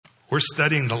We're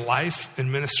studying the life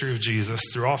and ministry of Jesus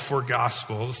through all four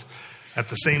Gospels at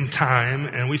the same time,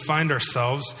 and we find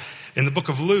ourselves in the book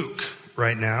of Luke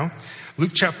right now.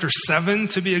 Luke chapter 7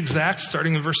 to be exact,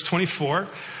 starting in verse 24.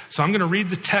 So I'm going to read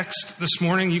the text this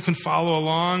morning. You can follow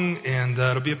along, and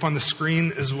it'll be up on the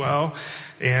screen as well.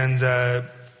 And then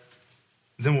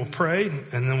we'll pray,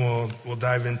 and then we'll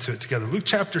dive into it together. Luke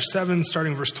chapter 7,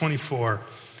 starting verse 24.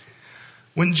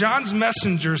 When John's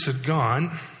messengers had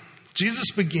gone,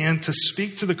 Jesus began to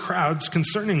speak to the crowds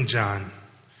concerning John.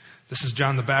 This is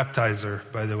John the Baptizer,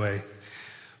 by the way.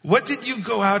 What did you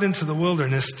go out into the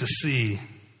wilderness to see?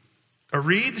 A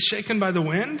reed shaken by the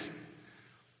wind?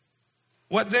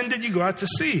 What then did you go out to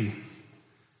see?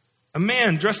 A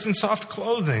man dressed in soft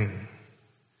clothing.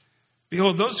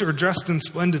 Behold, those who are dressed in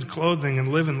splendid clothing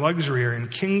and live in luxury are in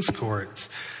king's courts.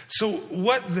 So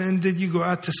what then did you go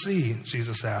out to see?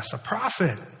 Jesus asked. A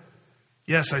prophet.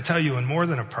 Yes, I tell you, and more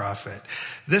than a prophet.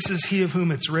 This is he of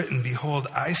whom it's written, behold,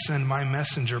 I send my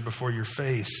messenger before your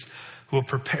face, who will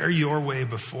prepare your way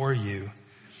before you.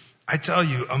 I tell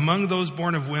you, among those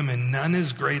born of women, none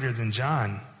is greater than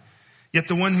John. Yet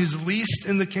the one who's least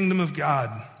in the kingdom of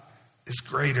God is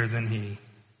greater than he.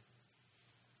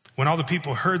 When all the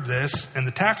people heard this, and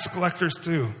the tax collectors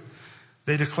too,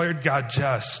 they declared God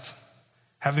just,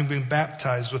 having been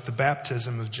baptized with the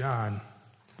baptism of John.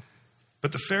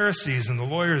 But the Pharisees and the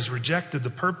lawyers rejected the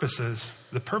purpose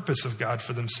of God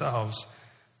for themselves,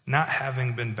 not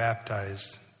having been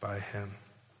baptized by him.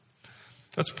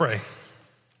 Let's pray.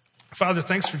 Father,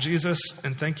 thanks for Jesus,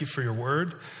 and thank you for your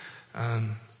word.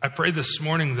 I pray this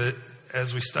morning that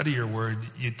as we study your word,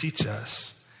 you teach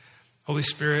us. Holy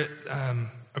Spirit,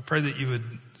 I pray that you would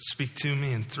speak to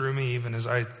me and through me even as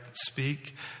I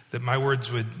speak, that my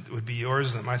words would be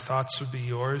yours, that my thoughts would be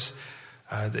yours.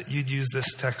 That you'd use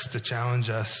this text to challenge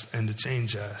us and to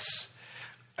change us.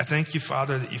 I thank you,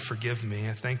 Father, that you forgive me.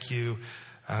 I thank you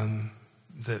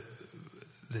that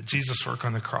Jesus' work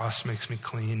on the cross makes me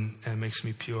clean and makes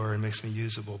me pure and makes me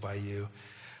usable by you.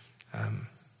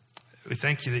 We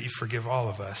thank you that you forgive all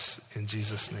of us in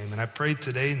Jesus' name. And I pray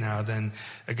today now then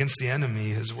against the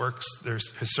enemy, his works,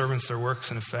 his servants, their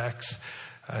works and effects.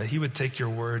 He would take your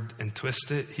word and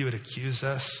twist it. He would accuse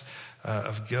us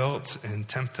of guilt and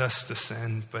tempt us to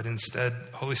sin, but instead,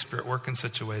 Holy Spirit, work in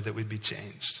such a way that we'd be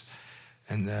changed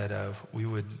and that we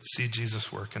would see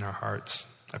Jesus work in our hearts.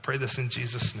 I pray this in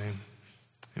Jesus' name.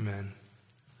 Amen.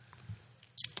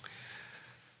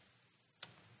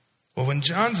 Well, when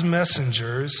John's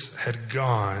messengers had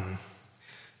gone,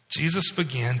 Jesus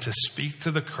began to speak to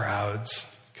the crowds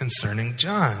concerning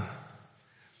John.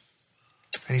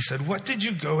 And he said, what did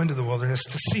you go into the wilderness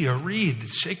to see? A reed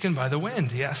shaken by the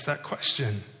wind? He asked that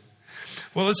question.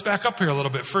 Well, let's back up here a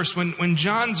little bit. First, when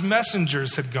John's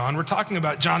messengers had gone, we're talking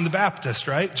about John the Baptist,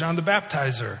 right? John the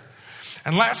Baptizer.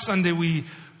 And last Sunday, we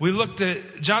looked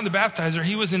at John the Baptizer.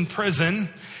 He was in prison,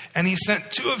 and he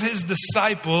sent two of his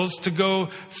disciples to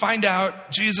go find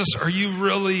out, Jesus, are you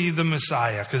really the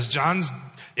Messiah? Because John's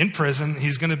in prison.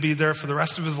 He's going to be there for the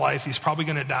rest of his life. He's probably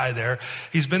going to die there.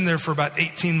 He's been there for about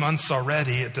 18 months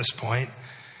already at this point.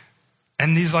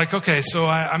 And he's like, okay, so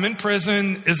I'm in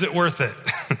prison. Is it worth it?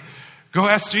 Go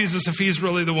ask Jesus if he's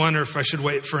really the one or if I should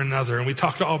wait for another. And we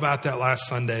talked all about that last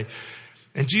Sunday.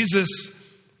 And Jesus,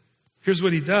 here's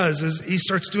what he does, is he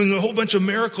starts doing a whole bunch of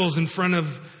miracles in front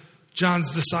of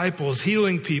John's disciples,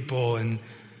 healing people and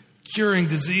curing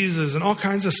diseases and all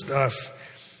kinds of stuff.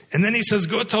 And then he says,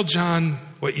 go tell John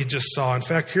what you just saw. In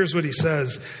fact, here's what he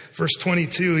says. Verse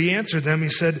 22, he answered them. He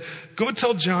said, go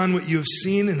tell John what you have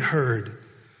seen and heard.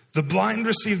 The blind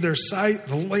receive their sight.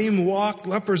 The lame walk.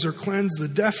 Lepers are cleansed. The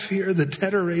deaf hear. The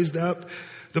dead are raised up.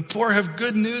 The poor have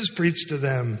good news preached to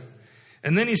them.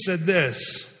 And then he said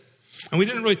this, and we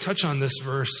didn't really touch on this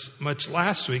verse much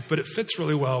last week, but it fits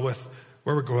really well with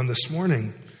where we're going this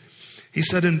morning. He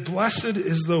said, and blessed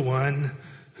is the one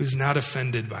who's not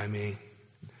offended by me.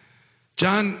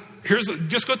 John,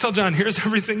 just go tell John, here's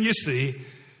everything you see.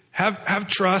 Have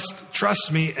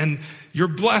trust me, and you're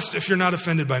blessed if you're not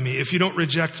offended by me. If you don't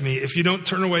reject me, if you don't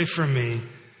turn away from me,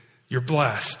 you're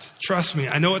blessed. Trust me.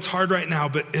 I know it's hard right now,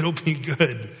 but it'll be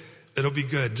good. It'll be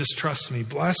good. Just trust me.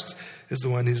 Blessed is the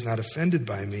one who's not offended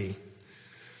by me.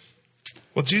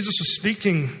 Well, Jesus was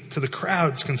speaking to the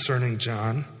crowds concerning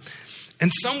John,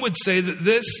 and some would say that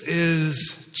this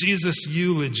is Jesus'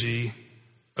 eulogy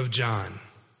of John.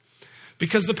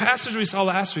 Because the passage we saw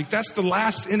last week, that's the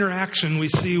last interaction we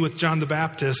see with John the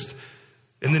Baptist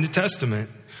in the New Testament.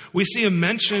 We see him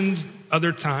mentioned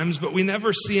other times, but we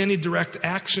never see any direct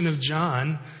action of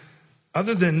John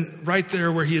other than right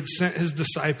there where he had sent his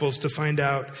disciples to find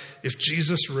out if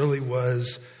Jesus really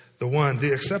was the one.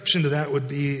 The exception to that would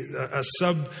be a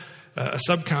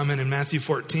sub-comment in Matthew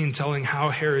 14 telling how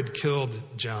Herod killed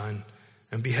John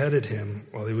and beheaded him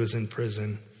while he was in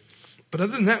prison. But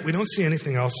other than that, we don't see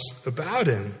anything else about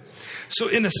him. So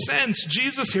in a sense,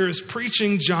 Jesus here is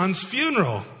preaching John's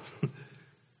funeral.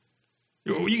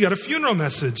 You got a funeral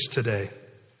message today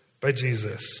by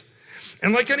Jesus.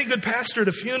 And like any good pastor at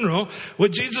a funeral,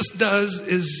 what Jesus does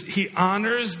is he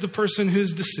honors the person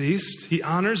who's deceased. He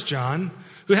honors John,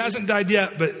 who hasn't died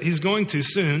yet, but he's going to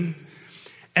soon.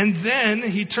 And then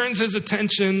he turns his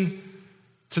attention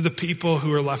to the people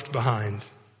who are left behind.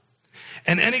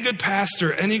 And any good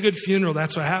pastor, any good funeral,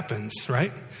 that's what happens,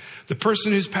 right? The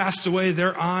person who's passed away,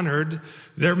 they're honored.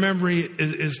 Their memory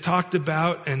is talked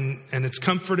about, and it's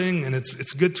comforting, and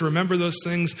it's good to remember those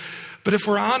things. But if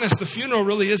we're honest, the funeral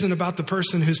really isn't about the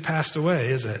person who's passed away,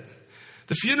 is it?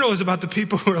 The funeral is about the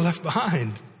people who are left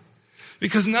behind.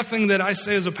 Because nothing that I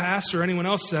say as a pastor or anyone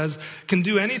else says can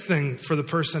do anything for the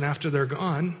person after they're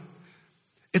gone.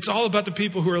 It's all about the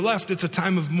people who are left. It's a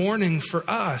time of mourning for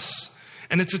us.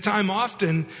 And it's a time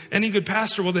often, any good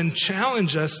pastor will then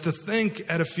challenge us to think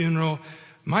at a funeral,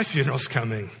 my funeral's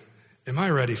coming. Am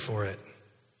I ready for it?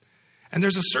 And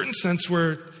there's a certain sense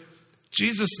where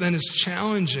Jesus then is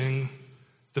challenging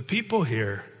the people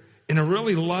here in a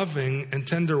really loving and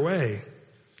tender way.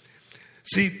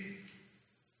 See,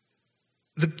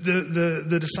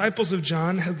 the disciples of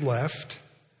John had left,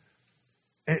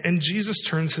 and Jesus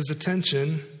turns his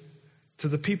attention to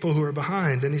the people who are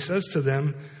behind, and he says to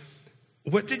them,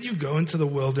 what did you go into the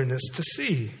wilderness to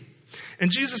see?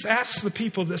 And Jesus asks the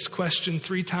people this question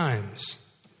 3 times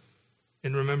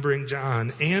in remembering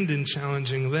John and in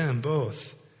challenging them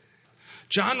both.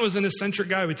 John was an eccentric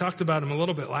guy. We talked about him a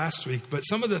little bit last week, but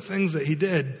some of the things that he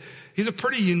did, he's a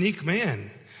pretty unique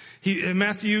man.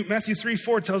 Matthew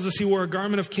 3:4 tells us he wore a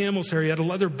garment of camel's hair. He had a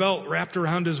leather belt wrapped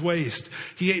around his waist.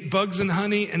 He ate bugs and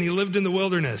honey, and he lived in the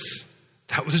wilderness.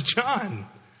 That was John.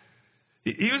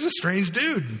 He was a strange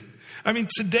dude. I mean,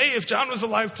 today, if John was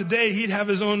alive today, he'd have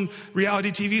his own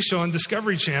reality TV show on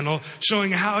Discovery Channel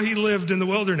showing how he lived in the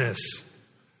wilderness.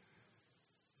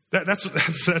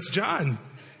 That's John.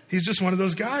 He's just one of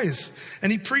those guys.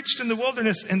 And he preached in the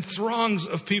wilderness, and throngs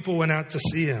of people went out to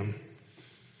see him.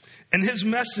 And his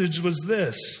message was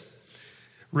this: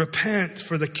 repent,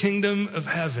 for the kingdom of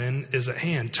heaven is at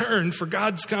hand. Turn, for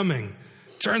God's coming.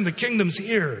 Turn, the kingdom's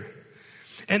here.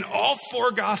 And all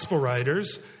 4 gospel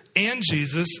writers, and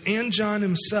Jesus and John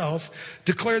himself,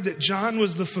 declared that John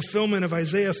was the fulfillment of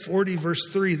Isaiah 40 verse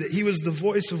 3, that he was the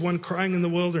voice of one crying in the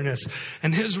wilderness.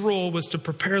 And his role was to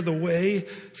prepare the way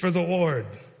for the Lord,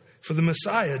 for the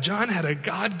Messiah. John had a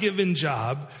God-given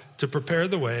job to prepare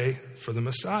the way for the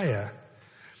Messiah.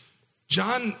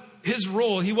 John, his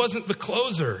role, he wasn't the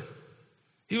closer.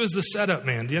 He was the setup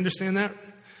man. Do you understand that?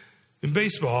 In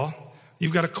baseball,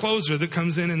 you've got a closer that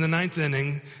comes in the 9th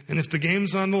inning, and if the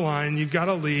game's on the line, you've got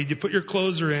a lead, you put your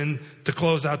closer in to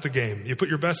close out the game. You put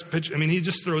your best pitch. I mean, he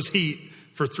just throws heat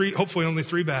for 3, hopefully only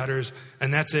 3 batters,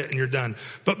 and that's it, and you're done.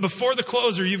 But before the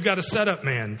closer, you've got a setup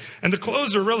man. And the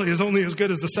closer really is only as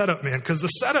good as the setup man, because the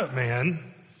setup man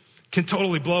can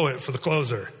totally blow it for the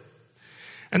closer.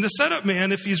 And the setup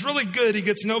man, if he's really good, he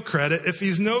gets no credit. If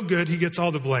he's no good, he gets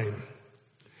all the blame.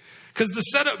 Because the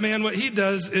setup man, what he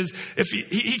does is, if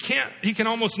he can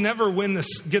almost never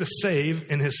get a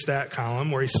save in his stat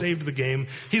column where he saved the game.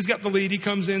 He's got the lead. He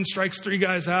comes in, strikes 3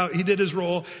 guys out. He did his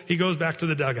role. He goes back to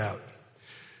the dugout.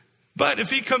 But if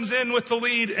he comes in with the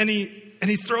lead and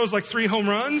he throws like 3 home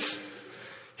runs,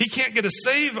 he can't get a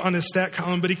save on his stat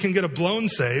column, but he can get a blown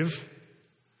save.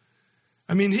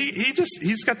 I mean,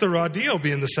 he's got the raw deal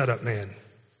being the setup man.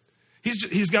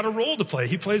 He's got a role to play.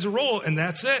 He plays a role, and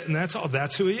that's it, and that's all.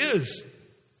 That's who he is.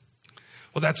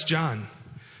 Well, that's John.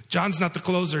 John's not the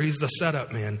closer. He's the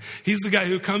setup man. He's the guy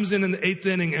who comes in the 8th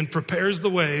inning and prepares the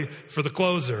way for the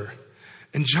closer.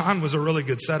 And John was a really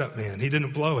good setup man. He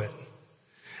didn't blow it.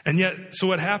 And yet, so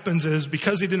what happens is,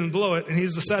 because he didn't blow it, and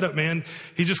he's the setup man,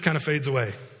 he just kind of fades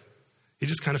away. He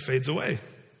just kind of fades away.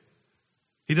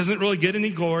 He doesn't really get any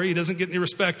glory. He doesn't get any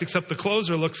respect, except the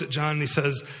closer looks at John and he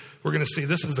says, we're going to see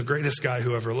this is the greatest guy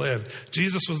who ever lived.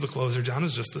 Jesus was the closer. John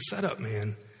was just the setup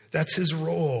man. That's his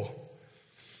role.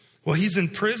 Well, he's in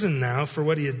prison now for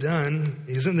what he had done.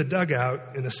 He's in the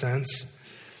dugout, in a sense.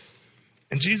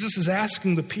 And Jesus is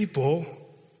asking the people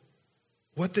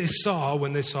what they saw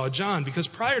when they saw John. Because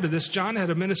prior to this, John had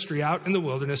a ministry out in the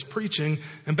wilderness preaching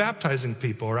and baptizing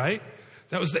people, right?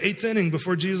 That was the 8th inning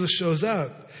before Jesus shows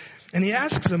up. And he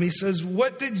asks them, he says,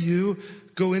 what did you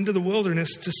go into the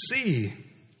wilderness to see?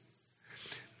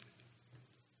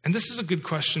 And this is a good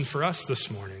question for us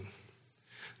this morning.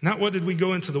 Not what did we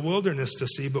go into the wilderness to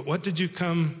see, but what did you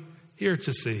come here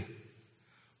to see?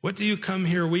 What do you come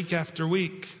here week after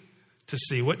week to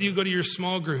see? What do you go to your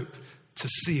small group to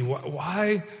see?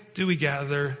 Why do we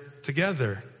gather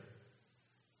together?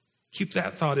 Keep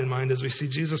that thought in mind as we see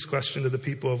Jesus' question to the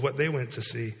people of what they went to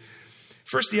see.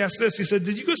 First, he asked this. He said,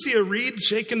 did you go see a reed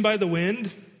shaken by the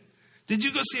wind? Did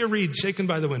you go see a reed shaken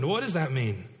by the wind? What does that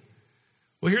mean?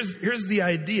 Well, here's the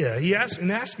idea.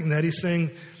 In asking that, he's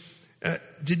saying,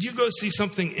 did you go see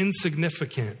something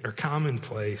insignificant or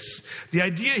commonplace? The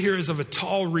idea here is of a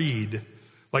tall reed.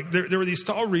 Like there were these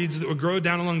tall reeds that would grow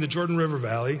down along the Jordan River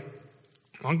Valley,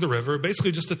 along the river,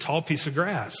 basically just a tall piece of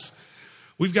grass.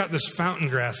 We've got this fountain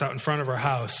grass out in front of our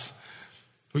house.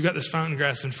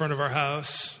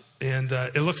 And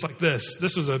it looks like this.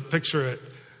 This was a picture at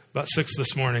about 6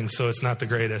 this morning, so it's not the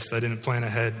greatest. I didn't plan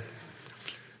ahead.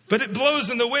 But it blows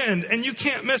in the wind, and you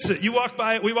can't miss it. You walk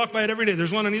by it. We walk by it every day.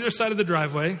 There's one on either side of the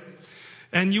driveway,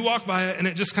 and you walk by it, and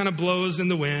it just kind of blows in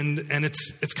the wind, and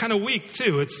it's kind of weak,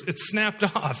 too. It's snapped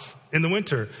off in the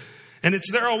winter. And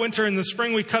it's there all winter. In the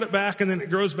spring, we cut it back, and then it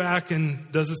grows back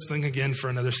and does its thing again for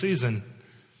another season.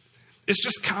 It's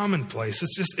just commonplace.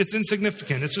 It's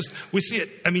insignificant. It's just, we see it.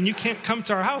 I mean, you can't come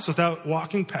to our house without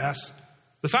walking past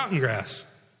the fountain grass.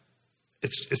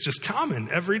 It's just common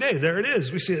every day. There it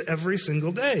is. We see it every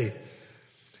single day.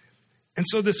 And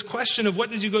so this question of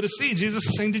what did you go to see? Jesus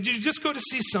is saying, did you just go to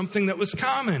see something that was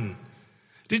common?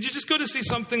 Did you just go to see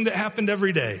something that happened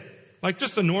every day? Like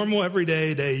just a normal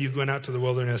everyday day, you went out to the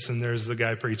wilderness and there's the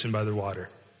guy preaching by the water.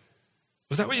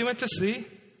 Was that what you went to see?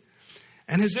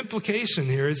 And his implication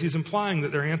here is he's implying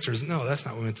that their answer is no, that's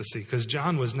not what we went to see, because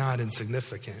John was not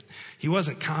insignificant. He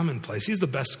wasn't commonplace. He's the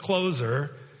best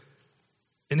closer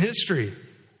in history.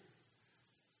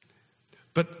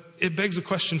 But it begs a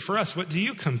question for us. What do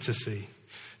you come to see?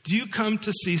 Do you come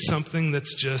to see something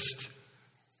that's just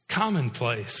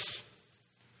commonplace?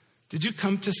 Did you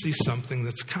come to see something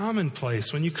that's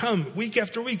commonplace? When you come week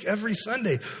after week, every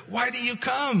Sunday, why do you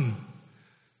come?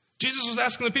 Jesus was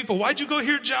asking the people, why'd you go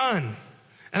hear John?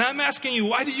 And I'm asking you,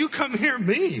 why do you come hear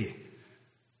me?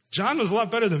 John was a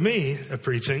lot better than me at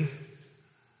preaching.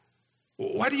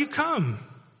 Why do you come?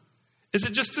 Is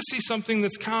it just to see something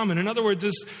that's common? In other words,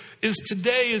 is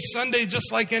Sunday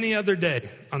just like any other day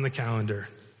on the calendar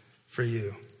for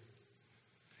you?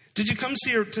 Did you come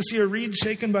to see a reed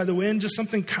shaken by the wind, just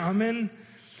something common?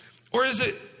 Or is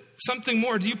it something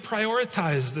more? Do you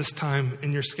prioritize this time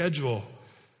in your schedule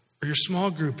or your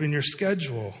small group in your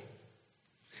schedule?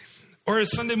 Or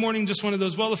is Sunday morning just one of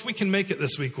those, well, if we can make it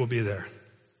this week, we'll be there.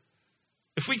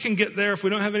 If we can get there, if we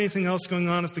don't have anything else going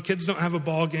on, if the kids don't have a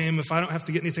ball game, if I don't have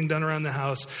to get anything done around the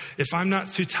house, if I'm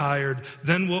not too tired,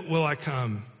 then will I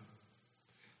come?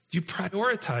 Do you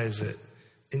prioritize it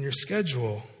in your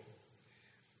schedule?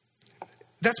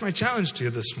 That's my challenge to you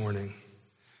this morning.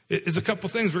 Is a couple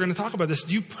things. We're going to talk about this.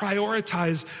 Do you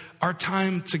prioritize our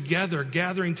time together,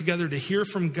 gathering together to hear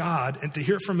from God and to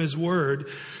hear from His Word?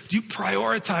 Do you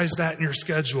prioritize that in your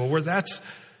schedule where that's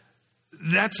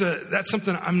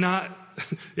something I'm not,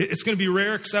 it's going to be a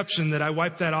rare exception that I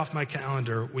wipe that off my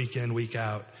calendar week in, week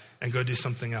out and go do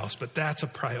something else. But that's a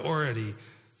priority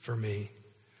for me.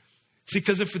 See,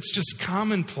 because if it's just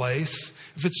commonplace,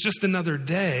 if it's just another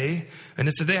day, and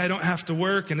it's a day I don't have to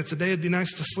work, and it's a day it'd be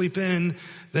nice to sleep in,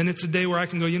 then it's a day where I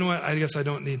can go, you know what, I guess I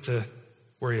don't need to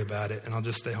worry about it, and I'll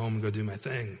just stay home and go do my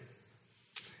thing.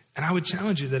 And I would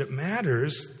challenge you that it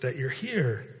matters that you're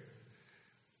here.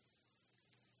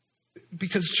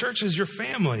 Because church is your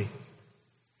family.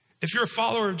 If you're a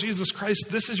follower of Jesus Christ,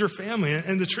 this is your family.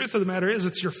 And the truth of the matter is,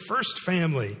 it's your first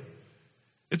family.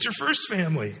 It's your first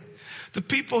family. The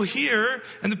people here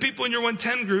and the people in your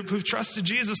 110 group who've trusted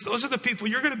Jesus, those are the people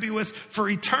you're going to be with for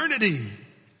eternity,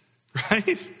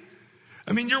 right?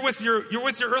 I mean, you're with your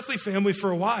earthly family for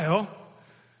a while,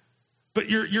 but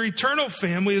your eternal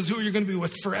family is who you're going to be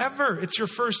with forever. It's your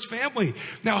first family.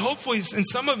 Now, hopefully, in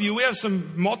some of you, we have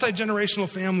some multi-generational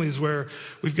families where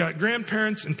we've got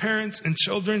grandparents and parents and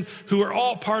children who are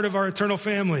all part of our eternal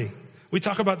family. We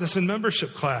talk about this in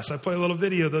membership class. I play a little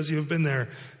video, those of you who have been there,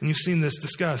 and you've seen this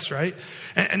discussed, right?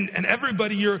 And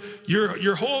everybody,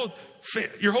 your whole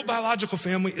biological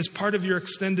family is part of your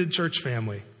extended church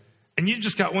family. And you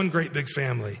just got one great big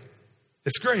family.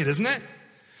 It's great, isn't it?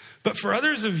 But for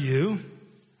others of you,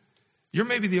 you're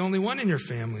maybe the only one in your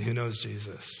family who knows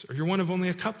Jesus, or you're one of only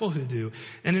a couple who do.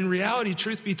 And in reality,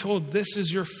 truth be told, this is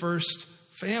your first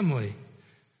family.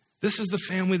 This is the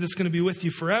family that's going to be with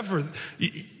you forever.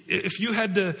 If you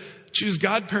had to choose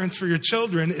godparents for your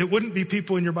children, it wouldn't be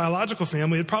people in your biological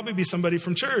family. It'd probably be somebody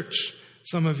from church,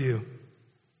 some of you.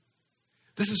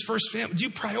 This is first family. Do you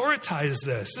prioritize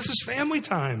this? This is family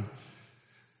time.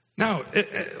 Now,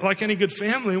 like any good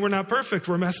family, we're not perfect.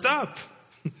 We're messed up.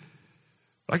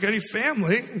 Like any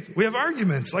family, we have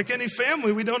arguments. Like any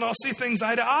family, we don't all see things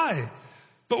eye to eye.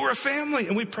 But we're a family,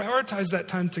 and we prioritize that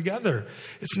time together.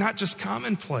 It's not just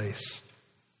commonplace.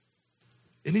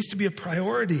 It needs to be a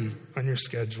priority on your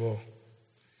schedule.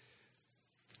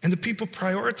 And the people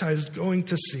prioritized going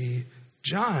to see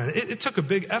John. It took a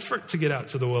big effort to get out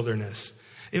to the wilderness.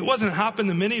 It wasn't hop in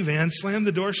the minivan, slam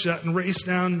the door shut, and race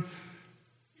down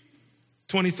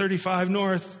 2035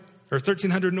 north or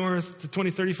 1300 north to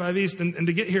 2035 east and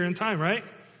to get here in time, right?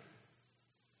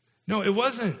 No, it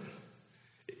wasn't.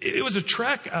 It was a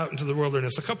trek out into the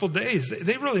wilderness, a couple days.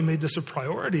 They really made this a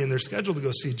priority in their schedule to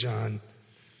go see John.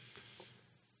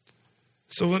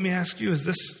 So let me ask you, is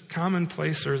this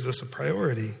commonplace or is this a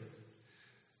priority?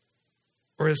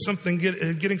 Or is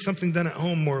getting something done at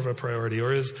home more of a priority?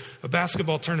 Or is a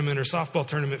basketball tournament or softball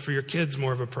tournament for your kids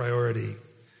more of a priority?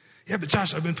 Yeah, but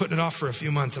Josh, I've been putting it off for a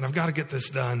few months and I've got to get this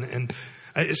done. And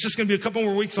it's just going to be a couple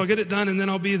more weeks. I'll get it done and then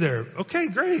I'll be there. Okay,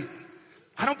 great.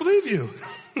 I don't believe you.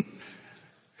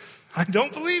 I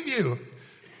don't believe you.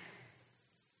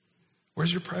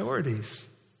 Where's your priorities?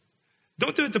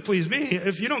 Don't do it to please me.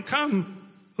 If you don't come,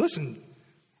 listen,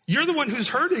 you're the one who's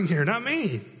hurting here, not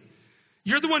me.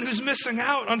 You're the one who's missing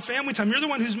out on family time. You're the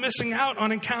one who's missing out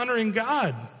on encountering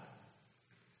God.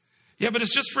 Yeah, but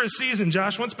it's just for a season,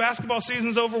 Josh. Once basketball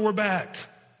season's over, we're back.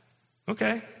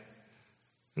 Okay.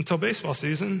 Until baseball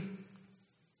season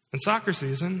and soccer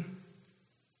season.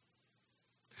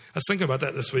 I was thinking about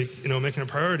that this week, making a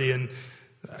priority. And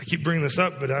I keep bringing this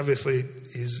up, but obviously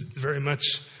he's very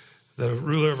much the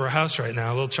ruler of our house right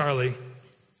now, little Charlie,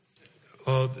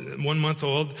 1 month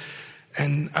old.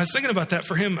 And I was thinking about that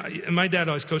for him. My dad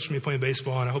always coached me playing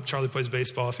baseball, and I hope Charlie plays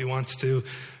baseball if he wants to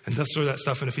and does sort of that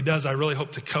stuff. And if he does, I really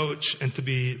hope to coach and to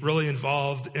be really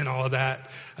involved in all of that.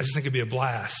 I just think it'd be a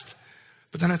blast.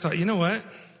 But then I thought, you know what?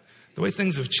 The way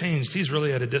things have changed, he's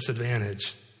really at a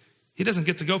disadvantage. He doesn't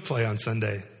get to go play on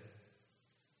Sunday.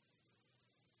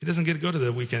 He doesn't get to go to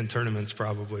the weekend tournaments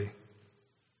probably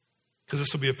because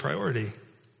this will be a priority.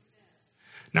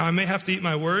 Now, I may have to eat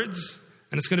my words.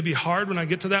 And it's going to be hard when I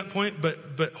get to that point,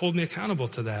 but hold me accountable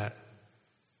to that.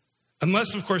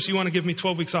 Unless, of course, you want to give me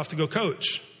 12 weeks off to go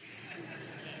coach.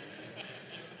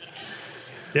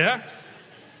 Yeah?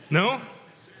 No?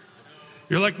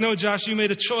 You're like, no, Josh, you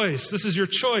made a choice. This is your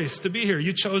choice to be here.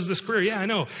 You chose this career. Yeah, I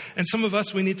know. And some of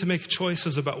us, we need to make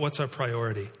choices about what's our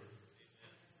priority.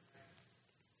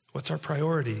 What's our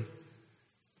priority?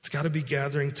 It's got to be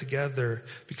gathering together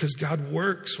because God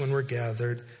works when we're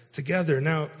gathered together.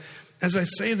 Now, as I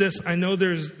say this, I know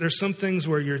there's some things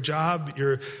where your job,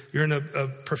 you're in a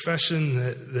profession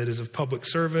that is of public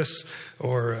service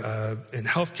or in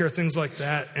healthcare, things like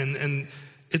that, and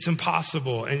it's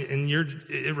impossible, and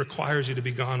it requires you to be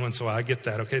gone once in a while. I get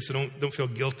that, okay? So don't feel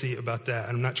guilty about that.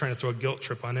 I'm not trying to throw a guilt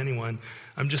trip on anyone.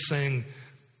 I'm just saying,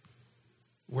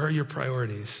 where are your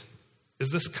priorities?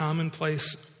 Is this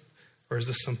commonplace or is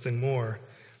this something more?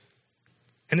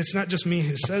 And it's not just me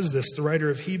who says this. The writer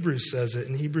of Hebrews says it.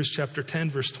 In Hebrews chapter 10,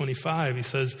 verse 25, he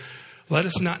says, let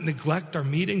us not neglect our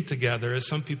meeting together as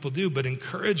some people do, but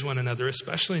encourage one another,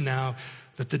 especially now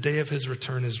that the day of his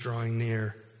return is drawing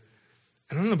near.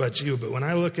 And I don't know about you, but when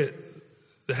I look at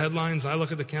the headlines, I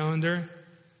look at the calendar,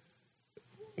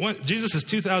 Jesus is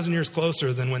 2,000 years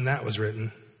closer than when that was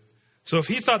written. So if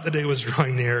he thought the day was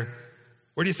drawing near,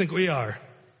 where do you think we are?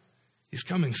 He's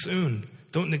coming soon.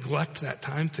 Don't neglect that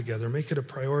time together. Make it a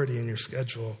priority in your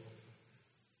schedule.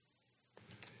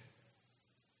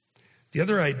 The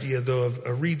other idea, though, of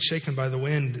a reed shaken by the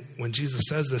wind when Jesus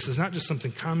says this is not just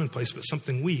something commonplace, but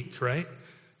something weak, right?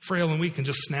 Frail and weak and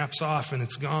just snaps off and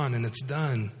it's gone and it's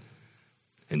done.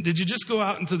 And did you just go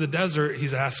out into the desert,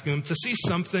 he's asking him, to see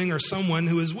something or someone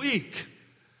who is weak?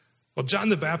 Well, John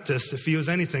the Baptist, if he was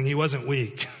anything, he wasn't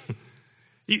weak.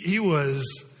 He was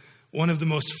one of the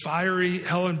most fiery,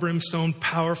 hell and brimstone,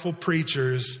 powerful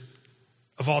preachers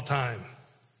of all time.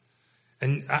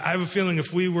 And I have a feeling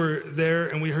if we were there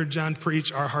and we heard John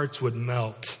preach, our hearts would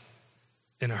melt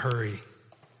in a hurry.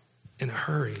 In a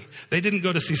hurry. They didn't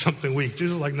go to see something weak.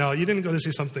 Jesus was like, no, you didn't go to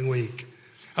see something weak.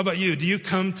 How about you? Do you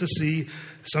come to see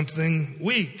something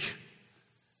weak?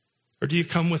 Or do you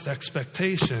come with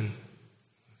expectation?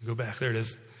 Go back, there it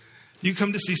is. Do you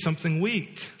come to see something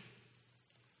weak?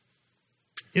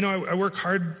 I work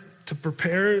hard to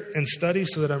prepare and study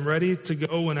so that I'm ready to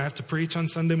go when I have to preach on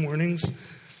Sunday mornings.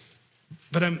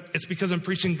 But it's because I'm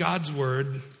preaching God's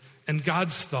word and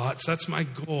God's thoughts. That's my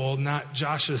goal, not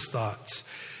Josh's thoughts.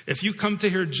 If you come to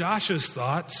hear Josh's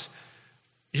thoughts,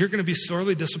 you're going to be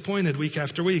sorely disappointed week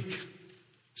after week.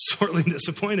 Sorely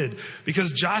disappointed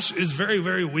because Josh is very,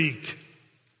 very weak,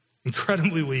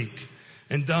 incredibly weak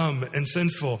and dumb and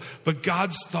sinful. But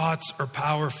God's thoughts are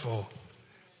powerful.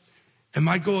 And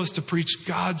my goal is to preach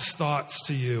God's thoughts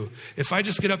to you. If I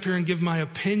just get up here and give my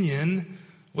opinion,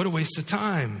 what a waste of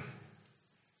time.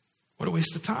 What a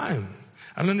waste of time.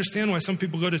 I don't understand why some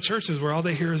people go to churches where all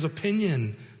they hear is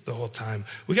opinion the whole time.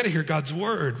 We got to hear God's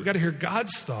word. We got to hear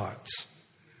God's thoughts.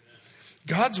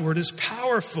 God's word is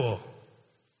powerful.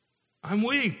 I'm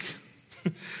weak.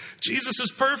 Jesus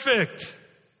is perfect.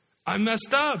 I'm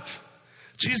messed up.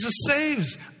 Jesus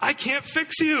saves. I can't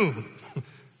fix you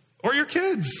or your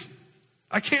kids.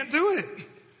 I can't do it.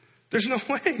 There's no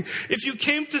way. If you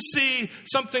came to see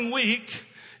something weak,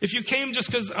 if you came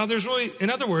just because there's really, in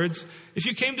other words, if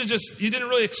you came to you didn't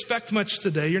really expect much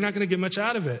today, you're not going to get much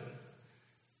out of it.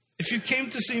 If you came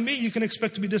to see me, you can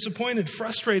expect to be disappointed,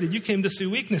 frustrated. You came to see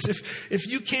weakness. If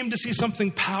you came to see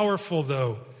something powerful,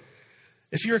 though,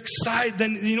 if you're excited,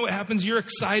 then you know what happens? You're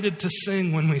excited to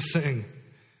sing when we sing.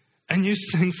 And you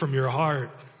sing from your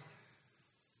heart.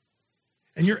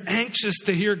 And you're anxious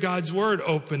to hear God's word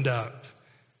opened up.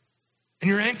 And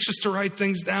you're anxious to write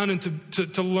things down and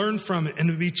to learn from it and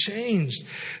to be changed.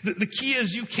 The key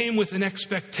is you came with an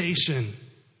expectation.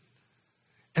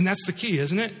 And that's the key,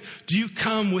 isn't it? Do you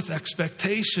come with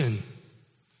expectation?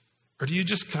 Or do you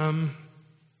just come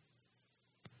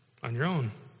on your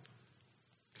own?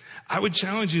 I would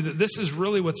challenge you that this is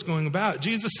really what's going about.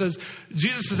 Jesus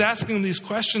is asking them these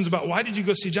questions about why did you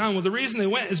go see John? Well, the reason they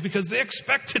went is because they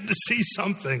expected to see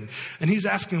something. And he's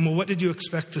asking them, well, what did you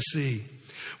expect to see?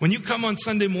 When you come on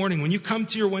Sunday morning, when you come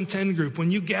to your 110 group,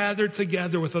 when you gather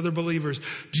together with other believers,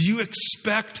 do you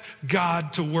expect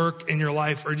God to work in your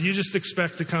life? Or do you just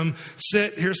expect to come,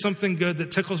 sit, hear something good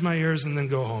that tickles my ears, and then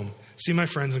go home? See my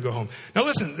friends and go home. Now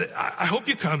listen, I hope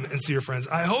you come and see your friends.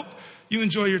 I hope you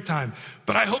enjoy your time.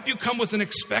 But I hope you come with an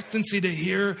expectancy to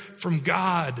hear from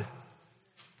God,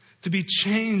 to be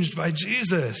changed by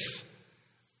Jesus.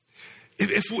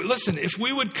 If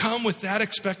we would come with that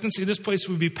expectancy, this place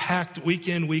would be packed week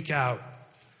in, week out.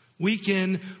 Week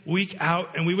in, week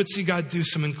out, and we would see God do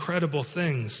some incredible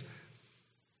things.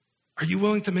 Are you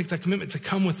willing to make that commitment to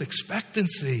come with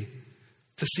expectancy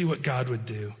to see what God would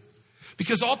do?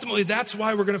 Because ultimately, that's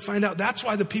why we're going to find out. That's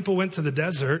why the people went to the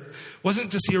desert. It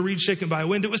wasn't to see a reed shaken by a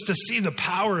wind. It was to see the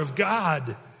power of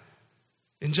God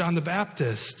in John the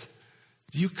Baptist.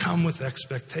 Do you come with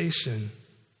expectation?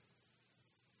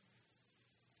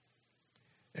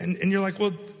 And you're like,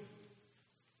 well,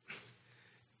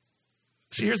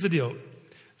 see, here's the deal.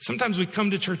 Sometimes we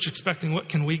come to church expecting what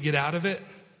can we get out of it?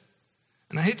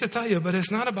 And I hate to tell you, but it's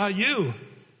not about you.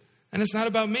 And it's not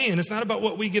about me. And it's not about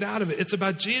what we get out of it. It's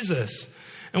about Jesus.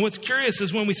 And what's curious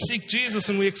is when we seek Jesus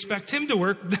and we expect him to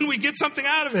work, then we get something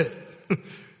out of it.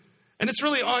 And it's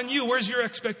really on you. Where's your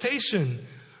expectation?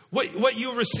 What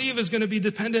you receive is going to be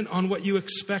dependent on what you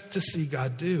expect to see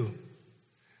God do.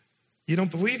 You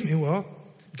don't believe me? Well,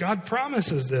 God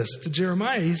promises this to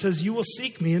Jeremiah. He says, you will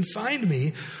seek me and find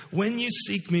me when you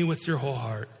seek me with your whole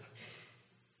heart.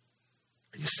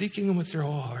 Are you seeking him with your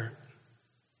whole heart?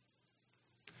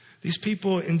 These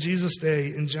people in Jesus' day,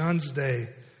 in John's day,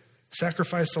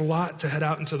 sacrificed a lot to head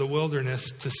out into the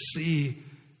wilderness to see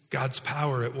God's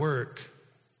power at work.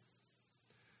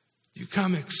 You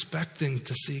come expecting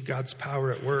to see God's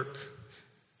power at work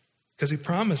because he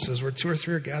promises where 2 or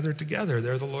 3 are gathered together,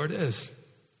 there the Lord is.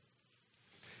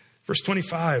 Verse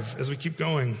 25, as we keep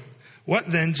going.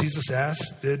 What then, Jesus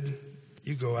asked, did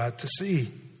you go out to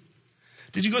see?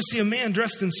 Did you go see a man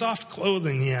dressed in soft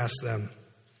clothing, he asked them.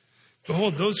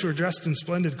 Behold, those who are dressed in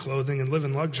splendid clothing and live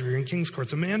in luxury are in king's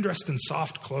courts. A man dressed in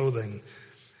soft clothing.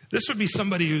 This would be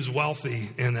somebody who's wealthy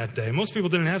in that day. Most people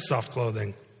didn't have soft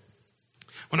clothing.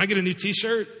 When I get a new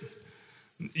t-shirt,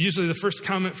 usually the first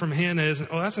comment from Hannah isn't,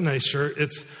 oh, that's a nice shirt.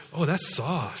 It's, oh, that's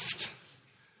soft.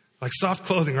 Like soft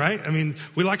clothing, right? I mean,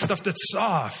 we like stuff that's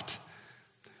soft.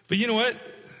 But you know what?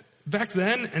 Back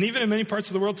then, and even in many parts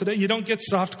of the world today, you don't get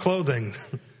soft clothing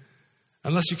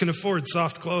unless you can afford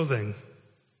soft clothing.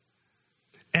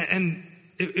 And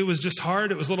it was just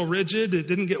hard. It was a little rigid. It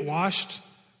didn't get washed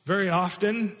very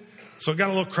often. So it got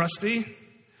a little crusty.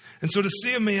 And so to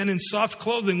see a man in soft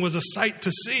clothing was a sight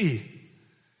to see.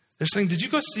 They're saying, did you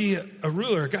go see a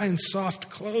ruler, a guy in soft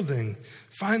clothing,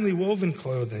 finely woven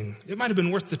clothing? It might have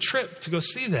been worth the trip to go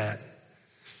see that.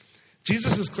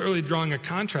 Jesus is clearly drawing a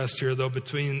contrast here, though,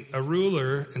 between a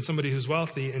ruler and somebody who's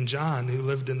wealthy and John, who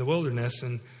lived in the wilderness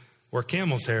and wore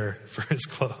camel's hair for his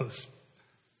clothes.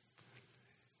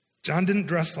 John didn't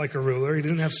dress like a ruler. He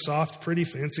didn't have soft, pretty,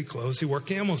 fancy clothes. He wore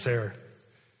camel's hair.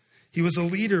 He was a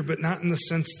leader, but not in the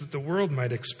sense that the world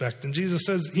might expect. And Jesus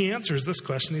says, he answers this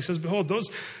question. He says, behold, those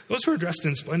who are dressed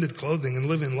in splendid clothing and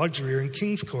live in luxury are in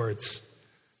king's courts.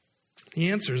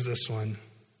 He answers this one.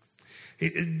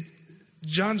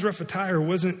 John's rough attire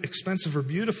wasn't expensive or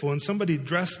beautiful, and somebody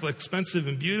dressed expensive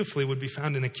and beautifully would be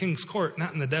found in a king's court,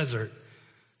 not in the desert.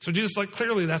 So Jesus is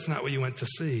clearly that's not what you went to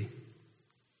see.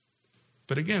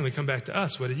 But again, we come back to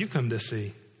us. What did you come to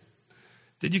see?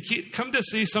 Did you come to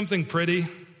see something pretty?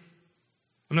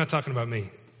 I'm not talking about me.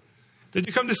 Did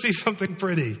you come to see something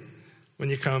pretty when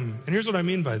you come? And here's what I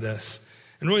mean by this.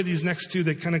 And really these next two,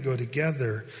 they kind of go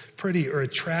together. Pretty or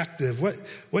attractive.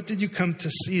 What did you come to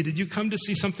see? Did you come to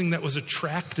see something that was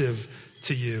attractive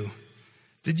to you?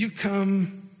 Did you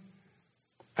come...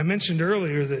 I mentioned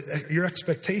earlier that your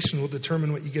expectation will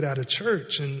determine what you get out of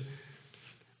church. And,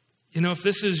 if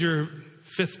this is your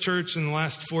 5th church in the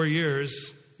last 4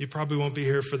 years, you probably won't be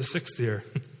here for the 6th year.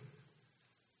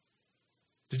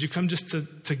 Did you come just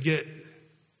to get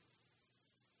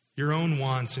your own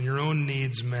wants and your own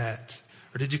needs met?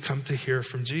 Or did you come to hear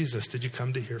from Jesus? Did you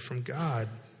come to hear from God?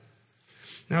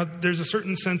 Now, there's a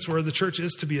certain sense where the church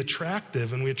is to be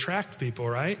attractive, and we attract people,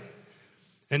 right?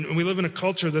 And we live in a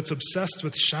culture that's obsessed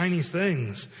with shiny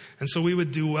things. And so we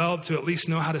would do well to at least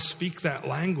know how to speak that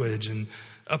language and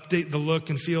update the look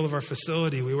and feel of our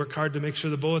facility. We work hard to make sure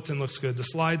the bulletin looks good, the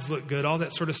slides look good, all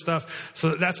that sort of stuff, so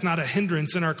that that's not a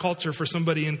hindrance in our culture for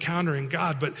somebody encountering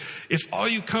God. But if all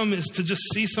you come is to just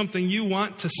see something you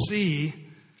want to see,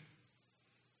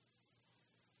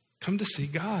 come to see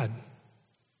God.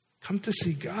 Come to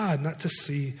see God, not to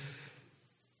see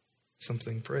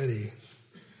something pretty.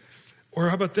 Or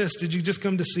how about this? Did you just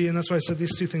come to see, and that's why I said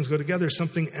these two things go together,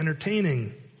 something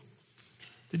entertaining?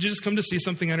 Did you just come to see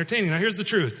something entertaining? Now here's the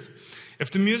truth.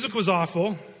 If the music was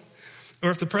awful, or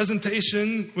if the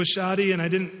presentation was shoddy and I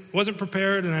wasn't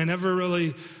prepared and I never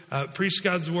really preached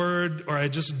God's word, or I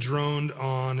just droned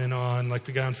on and on like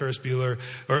the guy on Ferris Bueller,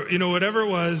 or whatever it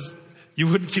was, you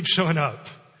wouldn't keep showing up.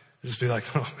 You'd just be like,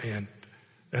 oh man,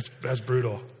 that's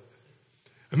brutal.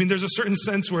 I mean, there's a certain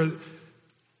sense where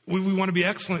we want to be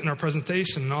excellent in our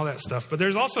presentation and all that stuff. But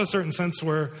there's also a certain sense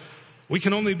where we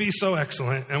can only be so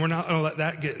excellent, and we're not going to let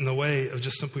that get in the way of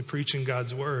just simply preaching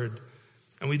God's word.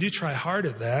 And we do try hard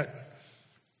at that,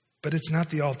 but it's not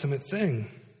the ultimate thing.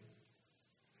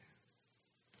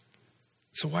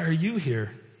 So why are you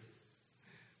here?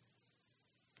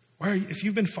 If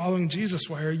you've been following Jesus,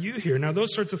 why are you here? Now,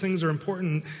 those sorts of things are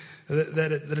important,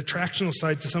 that attractional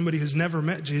side to somebody who's never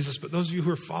met Jesus. But those of you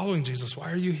who are following Jesus,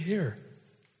 why are you here?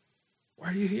 Why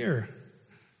are you here?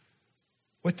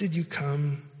 What did you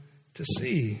come to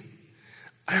see?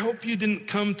 I hope you didn't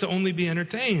come to only be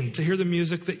entertained, to hear the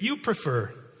music that you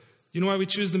prefer. You know why we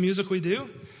choose the music we do?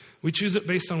 We choose it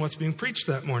based on what's being preached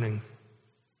that morning.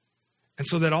 And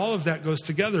so that all of that goes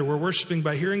together. We're worshiping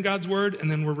by hearing God's word, and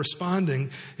then we're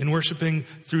responding in worshiping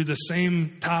through the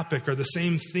same topic or the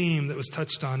same theme that was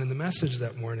touched on in the message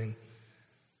that morning.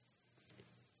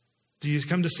 Do you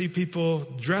come to see people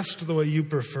dressed the way you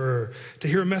prefer? To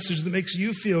hear a message that makes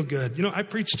you feel good? I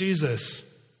preach Jesus.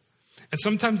 And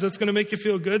sometimes that's going to make you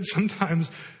feel good. Sometimes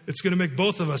it's going to make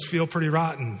both of us feel pretty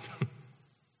rotten.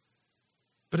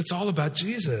 But it's all about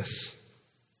Jesus.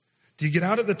 Do you get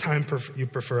out at the time you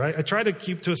prefer? I try to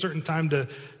keep to a certain time to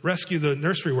rescue the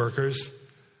nursery workers.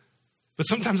 But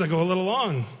sometimes I go a little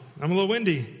long. I'm a little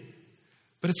windy.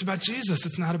 But it's about Jesus.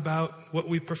 It's not about what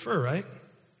we prefer, right?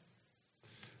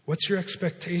 What's your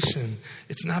expectation?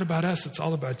 It's not about us. It's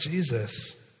all about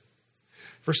Jesus.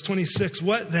 Verse 26,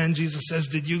 what then, Jesus says,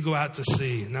 did you go out to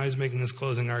see? Now he's making this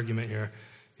closing argument here.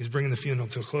 He's bringing the funeral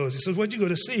to a close. He says, what'd you go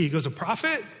to see? He goes, a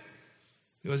prophet?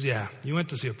 He goes, yeah, you went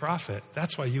to see a prophet.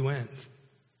 That's why you went.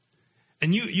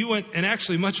 And you went, and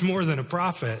actually much more than a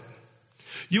prophet.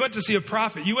 You went to see a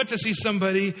prophet. You went to see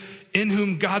somebody in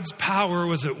whom God's power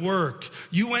was at work.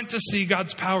 You went to see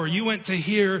God's power. You went to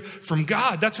hear from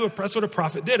God. That's what a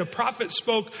prophet did. A prophet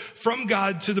spoke from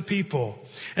God to the people.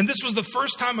 And this was the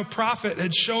first time a prophet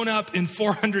had shown up in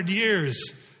 400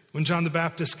 years when John the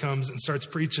Baptist comes and starts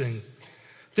preaching.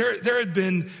 There had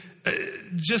been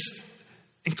just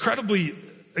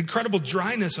incredible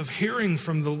dryness of hearing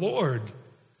from the Lord.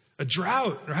 A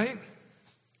drought, right?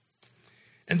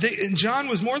 And John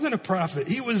was more than a prophet.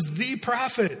 He was the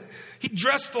prophet. He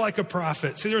dressed like a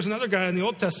prophet. See, there's another guy in the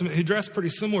Old Testament who dressed pretty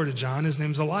similar to John. His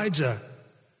name's Elijah.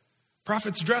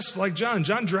 Prophets dressed like John.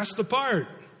 John dressed the part.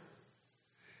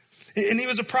 And he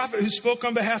was a prophet who spoke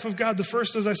on behalf of God, the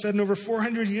first, as I said, in over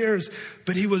 400 years.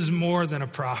 But he was more than a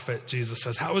prophet, Jesus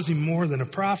says. How was he more than a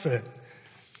prophet?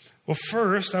 Well,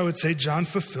 first, I would say John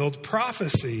fulfilled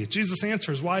prophecy. Jesus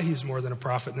answers why he's more than a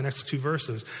prophet in the next 2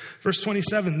 verses. Verse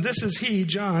 27, this is he,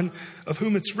 John, of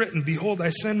whom it's written, behold,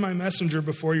 I send my messenger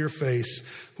before your face,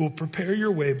 who will prepare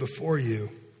your way before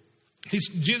you.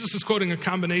 Jesus is quoting a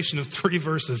combination of 3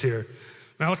 verses here.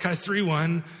 Malachi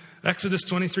 3:1, Exodus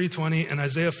 23:20, and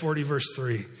Isaiah 40, verse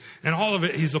 3. And all of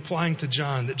it he's applying to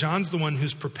John, that John's the one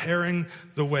who's preparing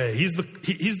the way. He's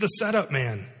the setup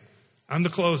man. I'm the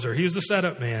closer. He's the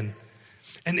setup man.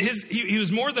 And he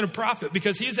was more than a prophet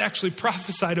because he's actually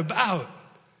prophesied about.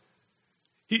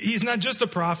 He's not just a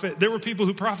prophet. There were people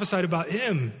who prophesied about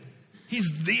him. He's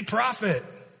the prophet.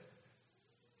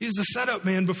 He's the setup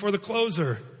man before the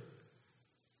closer.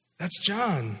 That's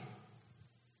John.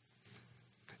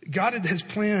 God had his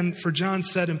plan for John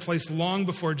set in place long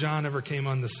before John ever came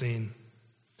on the scene.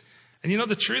 And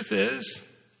the truth is,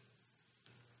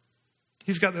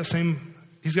 he's got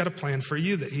a plan for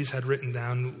you that he's had written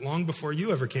down long before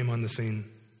you ever came on the scene.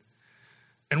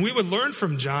 And we would learn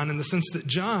from John in the sense that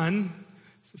John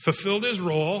fulfilled his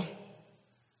role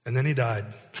and then he died.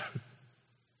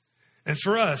 And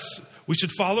for us, we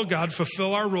should follow God,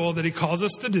 fulfill our role that he calls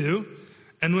us to do.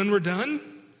 And when we're done,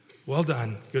 well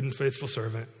done, good and faithful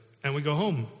servant. And we go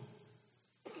home.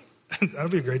 That'll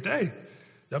be a great day.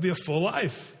 That'll be a full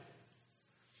life.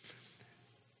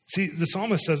 See, the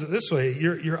psalmist says it this way,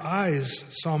 your eyes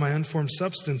saw my unformed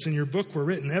substance, in your book were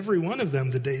written, every one of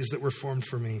them, the days that were formed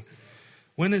for me.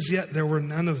 When as yet there were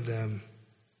none of them.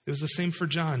 It was the same for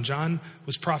John. John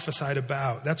was prophesied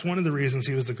about. That's one of the reasons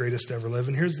he was the greatest to ever live.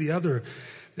 And here's the other,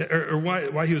 or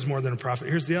why he was more than a prophet.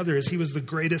 Here's the other, is he was the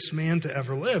greatest man to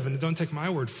ever live. And don't take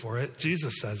my word for it.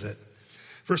 Jesus says it.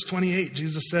 Verse 28,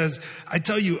 Jesus says, I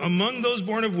tell you, among those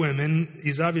born of women,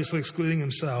 he's obviously excluding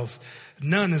himself,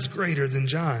 none is greater than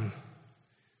John.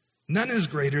 None is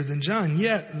greater than John.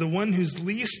 Yet the one who's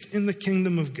least in the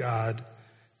kingdom of God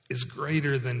is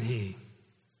greater than he.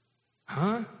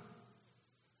 Huh?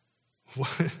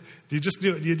 What? Do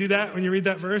you do that when you read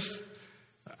that verse?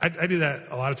 I do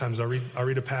that a lot of times. I'll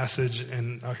read a passage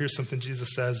and I'll hear something Jesus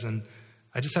says and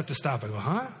I just have to stop. I go,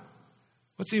 huh?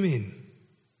 What's he mean?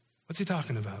 What's he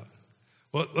talking about?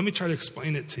 Well, let me try to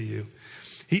explain it to you.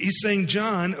 He's saying,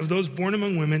 John, of those born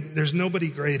among women, there's nobody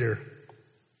greater.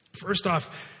 First off,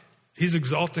 he's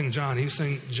exalting John. He's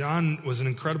saying John was an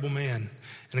incredible man,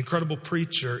 an incredible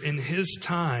preacher. In his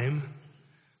time,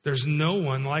 there's no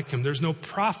one like him. There's no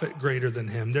prophet greater than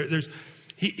him.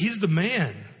 He's the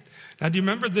man. Now, do you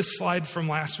remember this slide from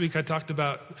last week? I talked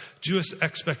about Jewish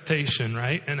expectation,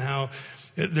 right? And how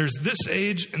there's this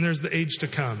age and there's the age to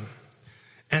come.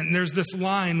 And there's this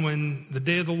line when the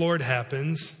day of the Lord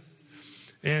happens.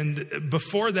 And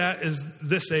before that is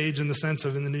this age in the sense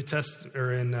of in the New Testament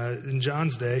or in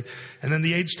John's day. And then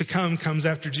the age to come comes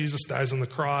after Jesus dies on the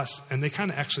cross. And they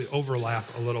kind of actually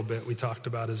overlap a little bit, we talked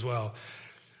about as well.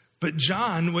 But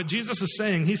John, what Jesus is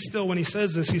saying, he's still, when he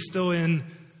says this, he's still in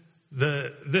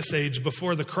this age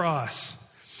before the cross.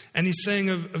 And he's saying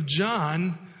of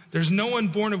John, there's no one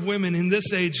born of women in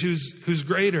this age who's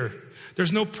greater.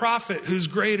 There's no prophet who's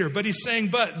greater. But he's saying,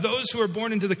 but those who are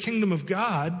born into the kingdom of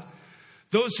God,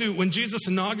 those who, when Jesus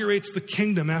inaugurates the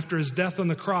kingdom after his death on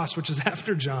the cross, which is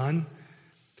after John,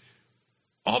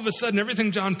 all of a sudden,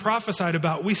 everything John prophesied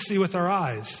about, we see with our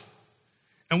eyes.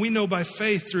 And we know by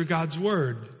faith through God's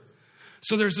word.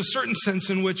 So there's a certain sense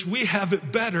in which we have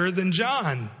it better than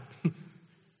John.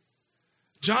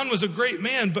 John was a great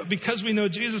man, but because we know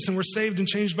Jesus and we're saved and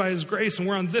changed by his grace and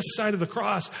we're on this side of the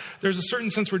cross, there's a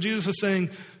certain sense where Jesus is saying,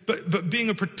 but being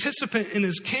a participant in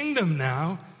his kingdom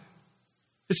now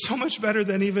is so much better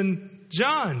than even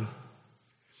John.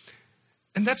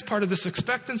 And that's part of this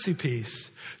expectancy piece.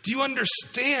 Do you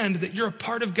understand that you're a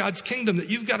part of God's kingdom,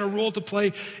 that you've got a role to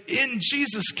play in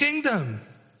Jesus' kingdom?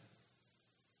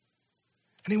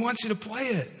 And he wants you to play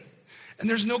it. And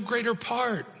there's no greater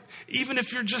part, even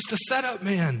if you're just a setup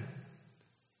man.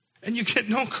 And you get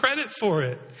no credit for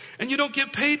it. And you don't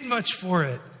get paid much for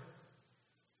it.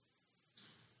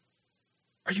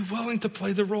 Are you willing to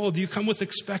play the role? Do you come with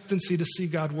expectancy to see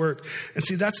God work? And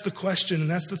see, that's the question, and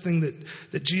that's the thing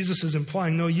that Jesus is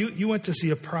implying. No, you went to see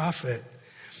a prophet.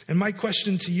 And my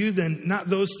question to you then, not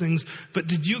those things, but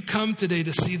did you come today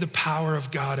to see the power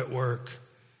of God at work?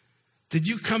 Did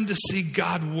you come to see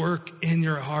God work in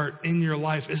your heart, in your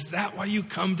life? Is that why you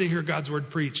come to hear God's word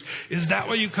preached? Is that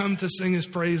why you come to sing his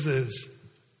praises?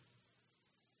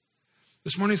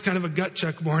 This morning's kind of a gut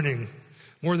check morning.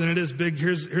 More than it is big,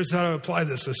 here's how I apply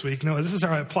this week. No, this is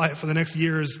how I apply it for the next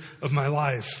years of my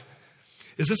life.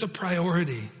 Is this a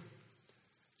priority?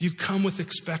 You come with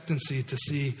expectancy to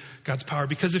see God's power.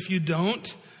 Because if you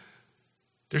don't,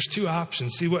 There's two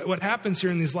options. See, what happens here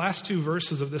in these last two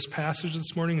verses of this passage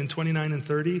this morning in 29 and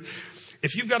 30,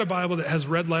 if you've got a Bible that has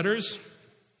red letters,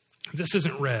 this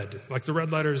isn't red. Like the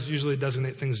red letters usually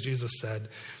designate things Jesus said.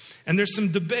 And there's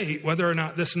some debate whether or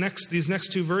not these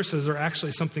next two verses are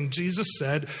actually something Jesus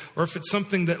said, or if it's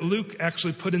something that Luke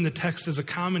actually put in the text as a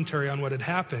commentary on what had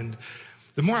happened.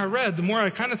 The more I read, the more I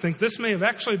kind of think this may have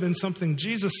actually been something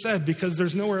Jesus said, because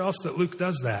there's nowhere else that Luke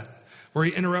does that, where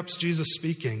he interrupts Jesus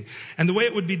speaking. And the way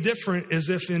it would be different is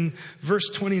if in verse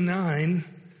 29,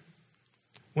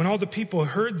 when all the people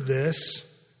heard this,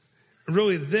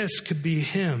 really this could be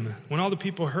him. When all the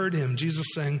people heard him, Jesus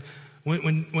saying,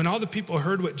 when all the people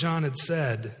heard what John had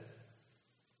said,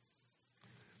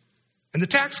 and the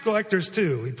tax collectors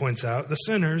too, he points out, the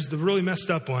sinners, the really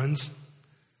messed up ones,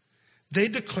 they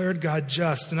declared God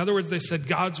just. In other words, they said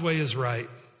God's way is right.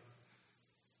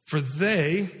 For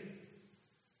they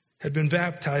had been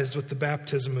baptized with the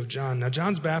baptism of John. Now,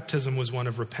 John's baptism was one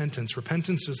of repentance.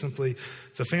 Repentance is simply,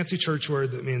 it's a fancy church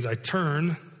word that means I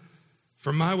turn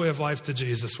from my way of life to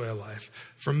Jesus' way of life.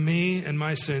 From me and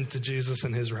my sin to Jesus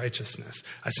and his righteousness.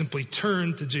 I simply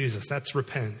turn to Jesus. That's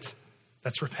repent.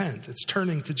 That's repent. It's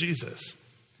turning to Jesus.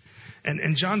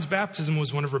 And John's baptism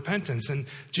was one of repentance. And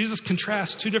Jesus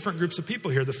contrasts two different groups of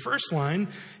people here. The first line,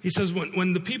 he says,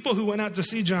 when the people who went out to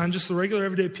see John, just the regular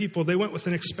everyday people, they went with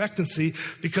an expectancy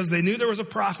because they knew there was a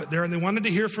prophet there and they wanted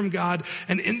to hear from God.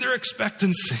 And in their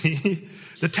expectancy,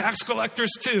 the tax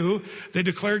collectors too, they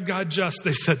declared God just.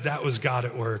 They said that was God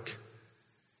at work.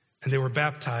 And they were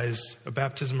baptized, a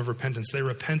baptism of repentance. They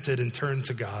repented and turned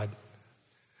to God.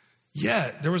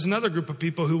 Yet, there was another group of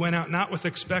people who went out not with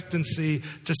expectancy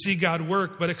to see God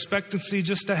work, but expectancy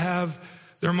just to have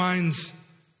their minds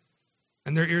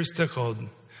and their ears tickled.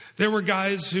 There were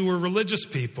guys who were religious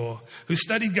people who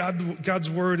studied God's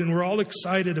word and were all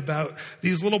excited about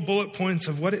these little bullet points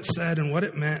of what it said and what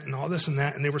it meant and all this and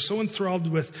that. And they were so enthralled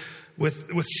with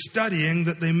studying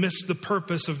that they missed the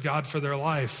purpose of God for their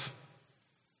life.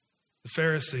 The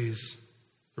Pharisees,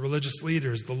 the religious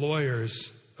leaders, the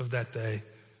lawyers of that day.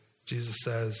 Jesus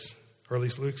says, or at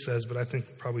least Luke says, but I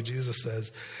think probably Jesus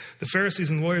says, the Pharisees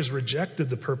and lawyers rejected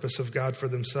the purpose of God for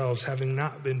themselves, having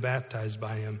not been baptized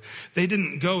by him. They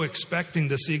didn't go expecting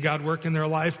to see God work in their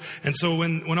life. And so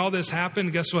when all this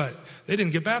happened, guess what? They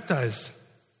didn't get baptized.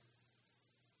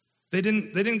 They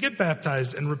didn't get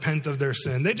baptized and repent of their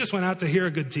sin. They just went out to hear a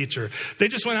good teacher. They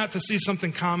just went out to see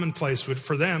something commonplace.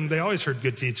 For them, they always heard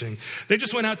good teaching. They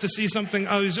just went out to see something,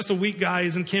 oh, he's just a weak guy.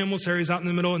 He's in camel's hair. He's out in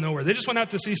the middle of nowhere. They just went out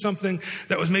to see something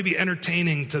that was maybe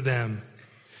entertaining to them.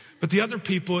 But the other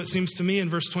people, it seems to me in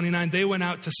verse 29, they went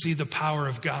out to see the power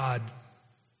of God.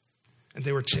 And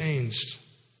they were changed.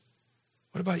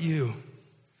 What about you?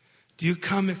 Do you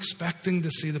come expecting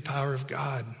to see the power of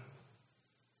God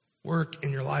work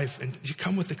in your life, and you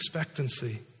come with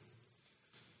expectancy?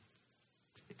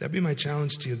 That'd be my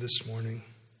challenge to you this morning.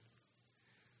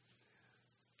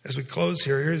 As we close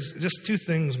here, here's just two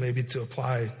things maybe to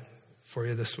apply for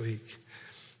you this week.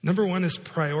 Number one is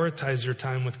prioritize your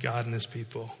time with God and his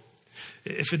people.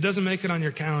 If it doesn't make it on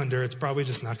your calendar, it's probably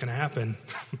just not going to happen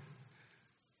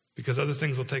because other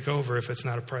things will take over if it's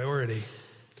not a priority.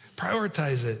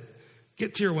 Prioritize it.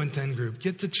 Get to your 110 group.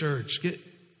 Get to church.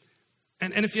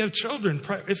 And if you have children,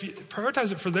 if you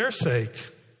prioritize it for their sake.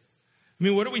 I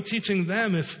mean, what are we teaching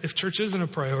them if church isn't a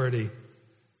priority?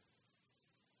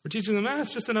 We're teaching them,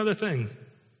 it's just another thing.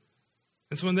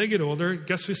 And so when they get older,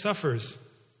 guess who suffers?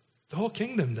 The whole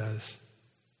kingdom does.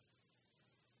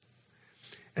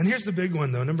 And here's the big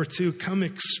one, though. Number two, come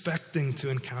expecting to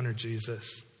encounter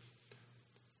Jesus.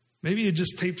 Maybe you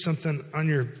just tape something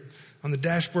on the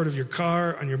dashboard of your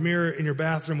car, on your mirror, in your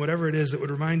bathroom, whatever it is that would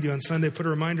remind you on Sunday. Put a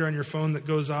reminder on your phone that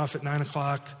goes off at 9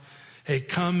 o'clock. Hey,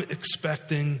 come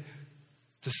expecting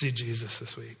to see Jesus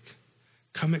this week.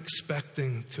 Come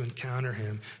expecting to encounter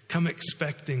him. Come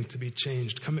expecting to be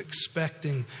changed. Come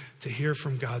expecting to hear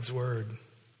from God's word.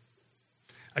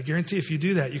 I guarantee if you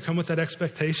do that, you come with that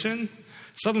expectation,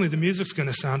 suddenly the music's going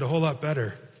to sound a whole lot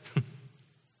better.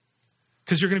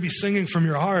 Because you're going to be singing from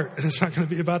your heart, and it's not going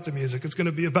to be about the music. It's going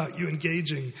to be about you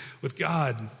engaging with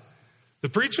God. The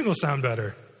preaching will sound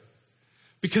better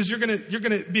because you're going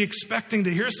to be expecting to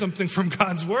hear something from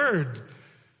God's word.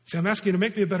 See, I'm asking you to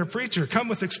make me a better preacher. Come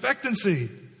with expectancy.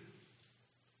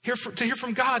 To hear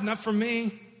from God, not from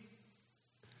me.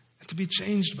 And to be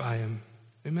changed by him.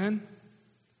 Amen?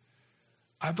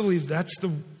 I believe that's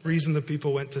the reason the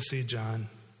people went to see John.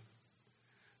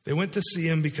 They went to see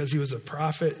him because he was a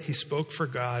prophet, he spoke for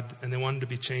God, and they wanted to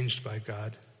be changed by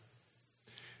God.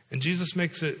 And Jesus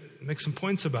makes some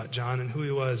points about John and who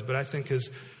he was, but I think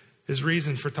his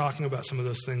reason for talking about some of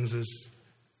those things is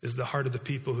is the heart of the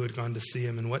people who had gone to see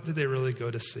him. And what did they really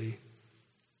go to see?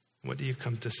 What do you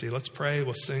come to see? Let's pray,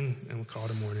 we'll sing, and we'll call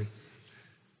it a morning.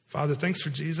 Father, thanks for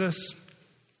Jesus,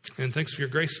 and thanks for your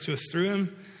grace to us through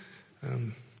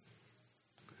him.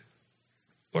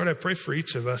 Lord, I pray for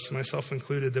each of us, myself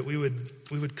included, that we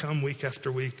would come week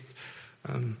after week,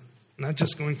 not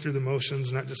just going through the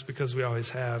motions, not just because we always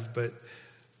have, but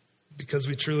because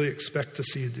we truly expect to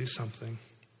see you do something.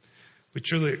 We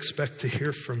truly expect to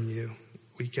hear from you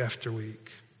week after week.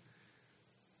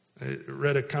 I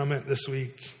read a comment this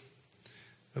week,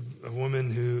 a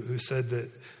woman who said that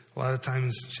a lot of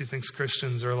times she thinks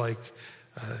Christians are like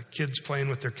kids playing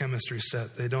with their chemistry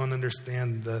set. They don't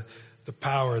understand the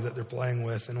power that they're playing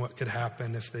with and what could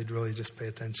happen if they'd really just pay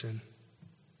attention.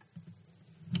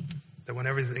 That when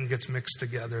everything gets mixed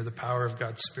together, the power of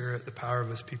God's Spirit, the power of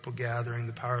his people gathering,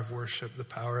 the power of worship, the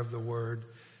power of the word,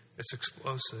 it's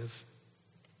explosive.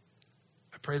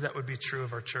 I pray that would be true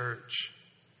of our church.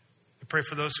 I pray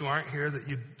for those who aren't here that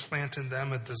you'd plant in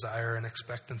them a desire and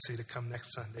expectancy to come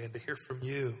next Sunday and to hear from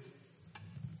you.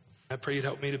 I pray you'd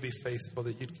help me to be faithful,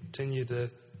 that you'd continue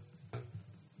to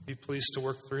be pleased to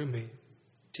work through me,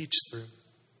 teach through.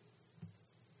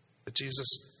 But Jesus,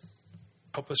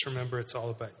 help us remember it's all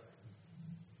about you.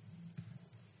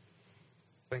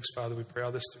 Thanks, Father. We pray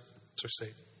all this through our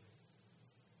Savior.